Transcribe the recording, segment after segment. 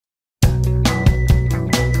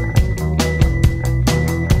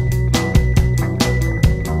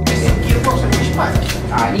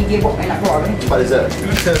4 ni? 4 dessert.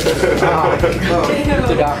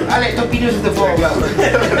 Itu dah. I like torpedoes with the 4 well.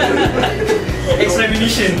 Extra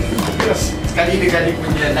munition. Sekali dia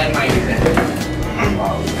punya landmine dia.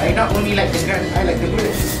 Wow. I not only like the gun, I like the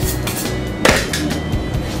bullets.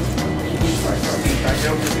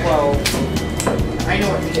 Wow. I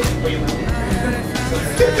know what to get for you.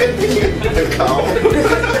 Kau.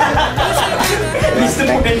 Mr.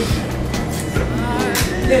 Point.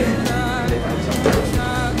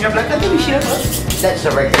 Yang belakang tu machine apa? That's a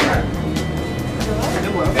vacuum pack. Ada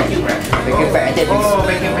buat vacuum pack. Vacuum pack and then Oh,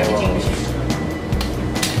 vacuum packaging machine.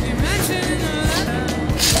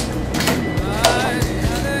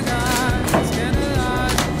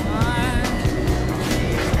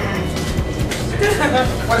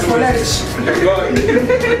 What's for lunch?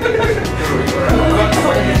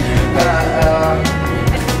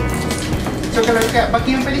 So kalau dekat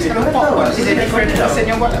Buckingham Palace kalau popcorn, is there different person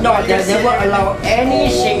yang buat? no, they never allow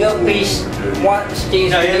any single piece what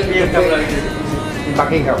stays related to beef in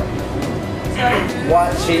Buckingham.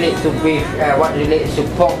 What related to beef, what relates to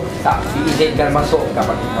pork tak diizinkan masuk ke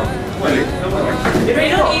Buckingham.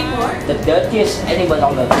 They don't eat pork. The dirtiest animal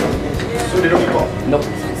on earth. So they don't eat pork? Nope.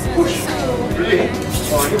 Push. Really?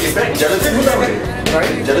 Oh, ini different. Gelatin pun tak boleh?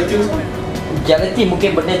 Sorry? Gelatin pun? Gelatin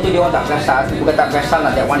mungkin benda tu dia orang tak perasan. Bukan tak perasan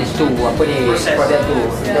lah, that one is too apa ni, Process. for them to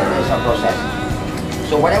that is a process.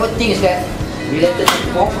 So whatever things that related to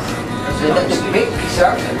pork, related to pig,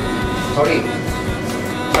 sir. Sorry.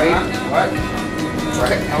 What?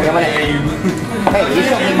 Yang mana? Hey, this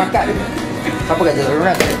one ni makan. Siapa kata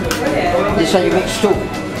orang? This one you make stew.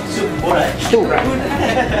 Soup borat. Stew.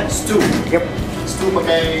 Stew. Yep. Stew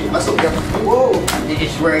pakai masuk. Whoa.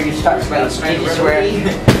 This is where you start. This is where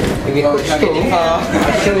if you go to stew. I'll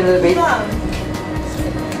show you a little bit.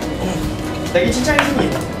 Daging cincang di sini.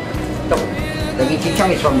 No. Daging cincang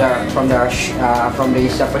is from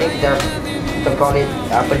this apa ni kita call it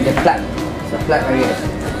apa the flat area.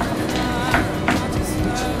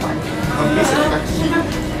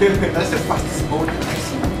 That's the fastest boat I've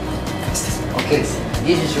seen. Okay,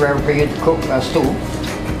 this is where you cook stew,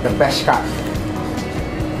 the best cut.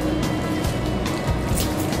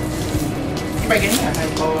 Bagian ni akan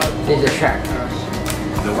bawa This is the shack.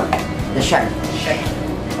 The what? The shack. chef.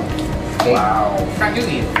 Okay. Wow. Front juga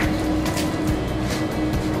ya?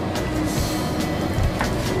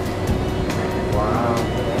 Wow.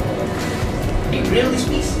 They grill this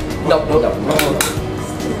piece? No.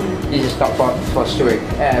 This is not for stewing.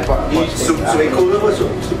 For Sup steak. ekor ke apa?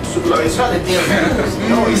 Sup lain? It's not the tail, man.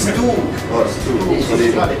 No, it's stew. Oh, stew.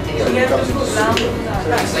 It's not the tail. You have to put lamb.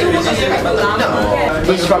 It's like vegetarian but lamb.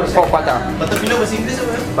 This is from pork butter. Batam Pinang bahasa Inggeris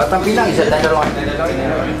apa? Batam Pinang is a tenderloin.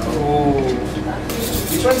 Oh.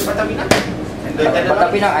 Which one is Batam Pinang? And the Batam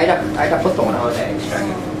Pinang I dah potong Oh, lah. the extract.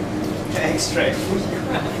 Extract.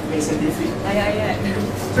 Very scientific. Ayat-ayat.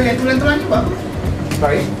 So yang tulang-tulang ni apa?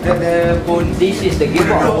 Sorry. The bone. This is the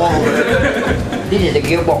gearbox. This is the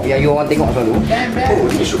gearbox yang you orang tengok selalu. Damn, damn. Oh,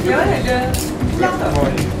 ni sup. Dia mana ada tulang tak?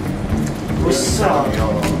 Besar.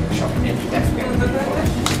 Okay.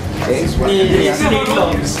 Ni snake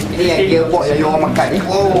logs. Ini yang gearbox yang you orang makan ni.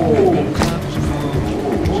 Oh.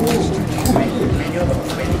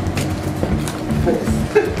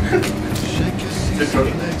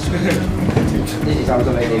 This is also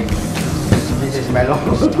like this. This is melon.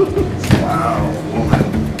 Wow.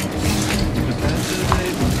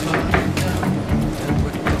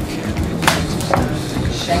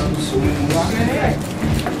 So nice.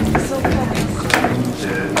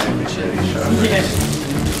 Yes.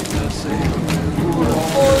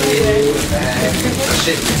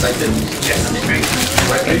 Shit, excited. Yes, it's great.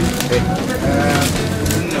 Okay.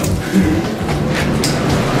 No.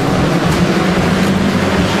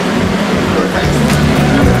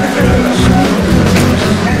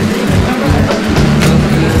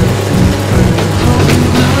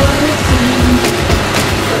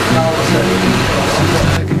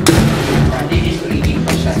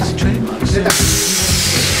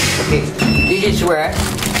 Okay, this is where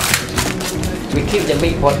we keep the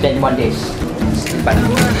meat for 21 days. But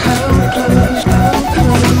okay,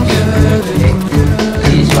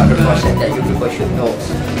 this is one of the process that you people should know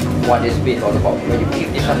what is meat all about. When you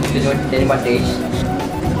keep this one for 21 days,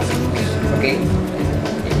 okay,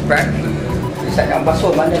 it's prep. It's like yang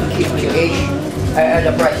basuh mana keep to age.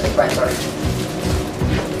 The price, sorry.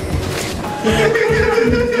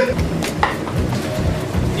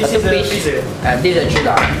 This is the freezer. This is a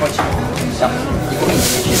chiller. Some you can eat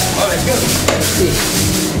the chiller. Oh, let's go. This.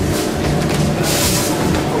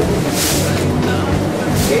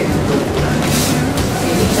 Okay.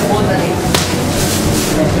 Ini semua tadi.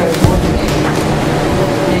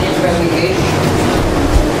 This is where we age.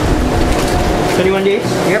 21 days.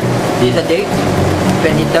 Yep, this is the date,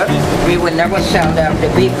 23rd. We will never sell the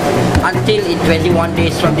beef until in 21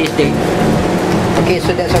 days from this date. Okay,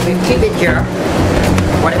 so that's why we keep it here.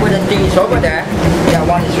 Whatever the thing is over there, that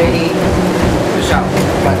one is ready to sell.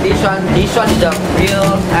 But this one is the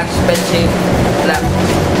real expensive lamb.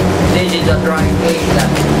 This is the dry aged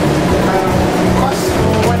lamb. Cost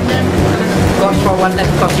for one lamb. Cost for one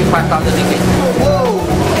lamb cost you 5,000 ringgit. Wow.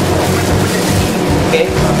 Okay,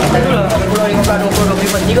 itulah 10, 15,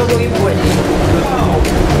 20, 30 ribu aja.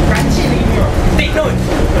 Crunchy lagi. Take note.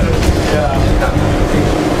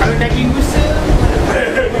 Kalau daging rusa,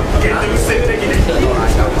 Kita usaha lagi.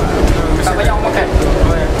 Tak banyak orang makan.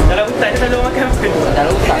 Dalam hutan dia selalu makan apa?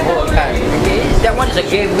 Dalam hutan pun makan. Okay, that one is a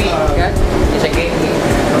game meat kan. It's a game meat.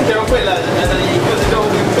 Macam apa lah, dari ikut sedar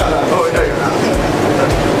boleh buka lah. Oh, dah.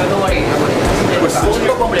 Don't worry, don't worry.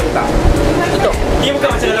 Cukup pun boleh buka. Tutup. Dia bukan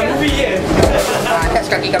macam dalam movie je. Attach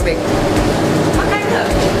kaki kambing. Makan ke?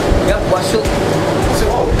 Ya, buat sup.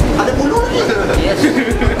 Oh, ada bulu lagi. Yes.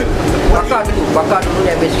 Bakar dulu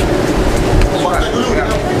dia habis. Bakar dulu. Ya.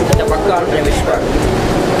 Kita bakar dulu dia habis.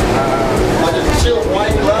 Macam shield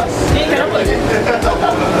wine glass. Ni ikan apa?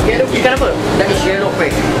 Yellow fish. Ikan apa? That is yellow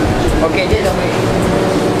fish. Okay, dia dah fish.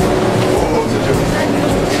 Oh, sejuk.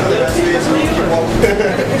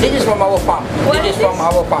 This is from our farm. What This is is from this?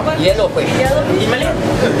 our farm. What? Yellow fish. Yellow Di fish. Malay?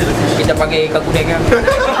 Kita panggil ikan kuning kan.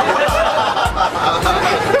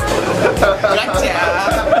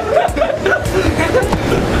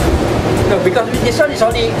 No, because this one is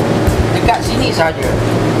only dekat sini saja.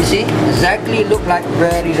 You see, exactly look like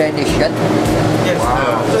very reddish kan? Yes.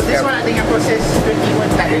 Wow. so this one I think I process 21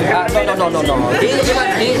 times. No.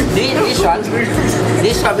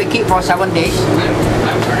 This one we keep for 7 days.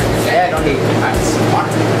 Yeah, only.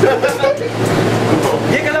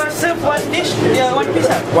 Dia kalau serve one dish, dia one piece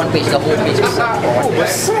lah. One piece, the whole piece. Oh,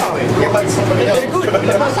 besar. Very good.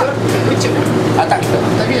 Attack.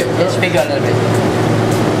 It's bigger a little bit.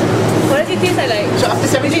 What does it taste like? So after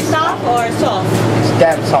 7 Is it days, soft or soft? It's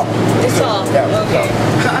damn soft. It's soft. Yeah, Okay.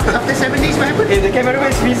 after 7 days, what happened? Okay, the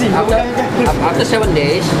cameraman is busy. After 7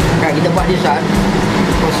 days, kan kita buat this one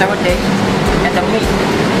for 7 days, and the meat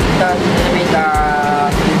turn a little bit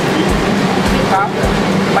tough,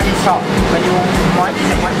 but it's soft. When you want it,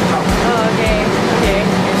 it's soft. Oh, okay. Okay.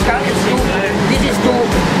 Sekarang this is too,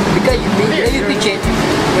 because you pitch it,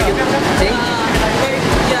 when you see,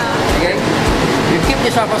 Yeah. okay, you keep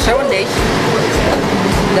this one for 7 days,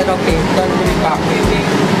 then okay, turn to be tough.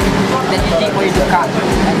 Then you think where you to cut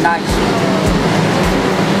and nice.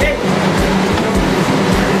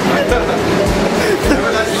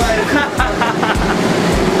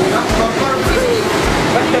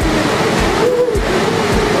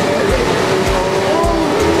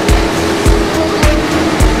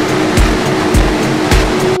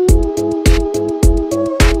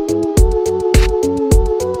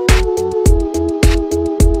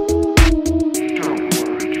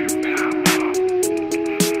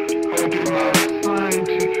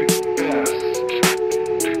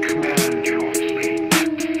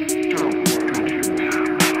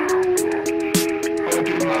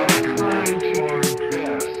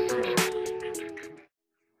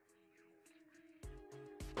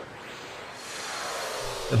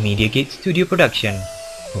 A MediaGate Studio production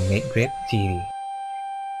for Grape TV.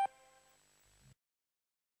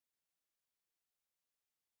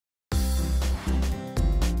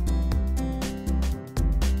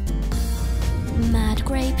 Mad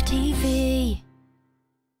Grape TV.